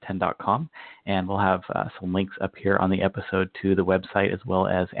wearethepowerof10.com. And we'll have some links up here on the episode to the website as well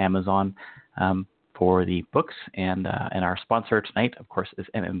as Amazon for the books. And our sponsor tonight, of course, is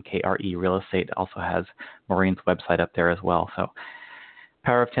MMKRE Real Estate. It also has Maureen's website up there as well. So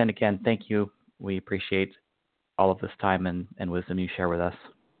Power of 10, again, thank you. We appreciate all of this time and wisdom you share with us.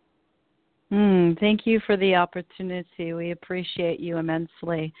 Thank you for the opportunity. We appreciate you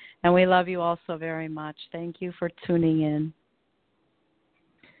immensely. And we love you all so very much. Thank you for tuning in.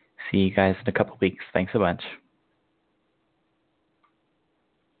 See you guys in a couple of weeks. Thanks a bunch.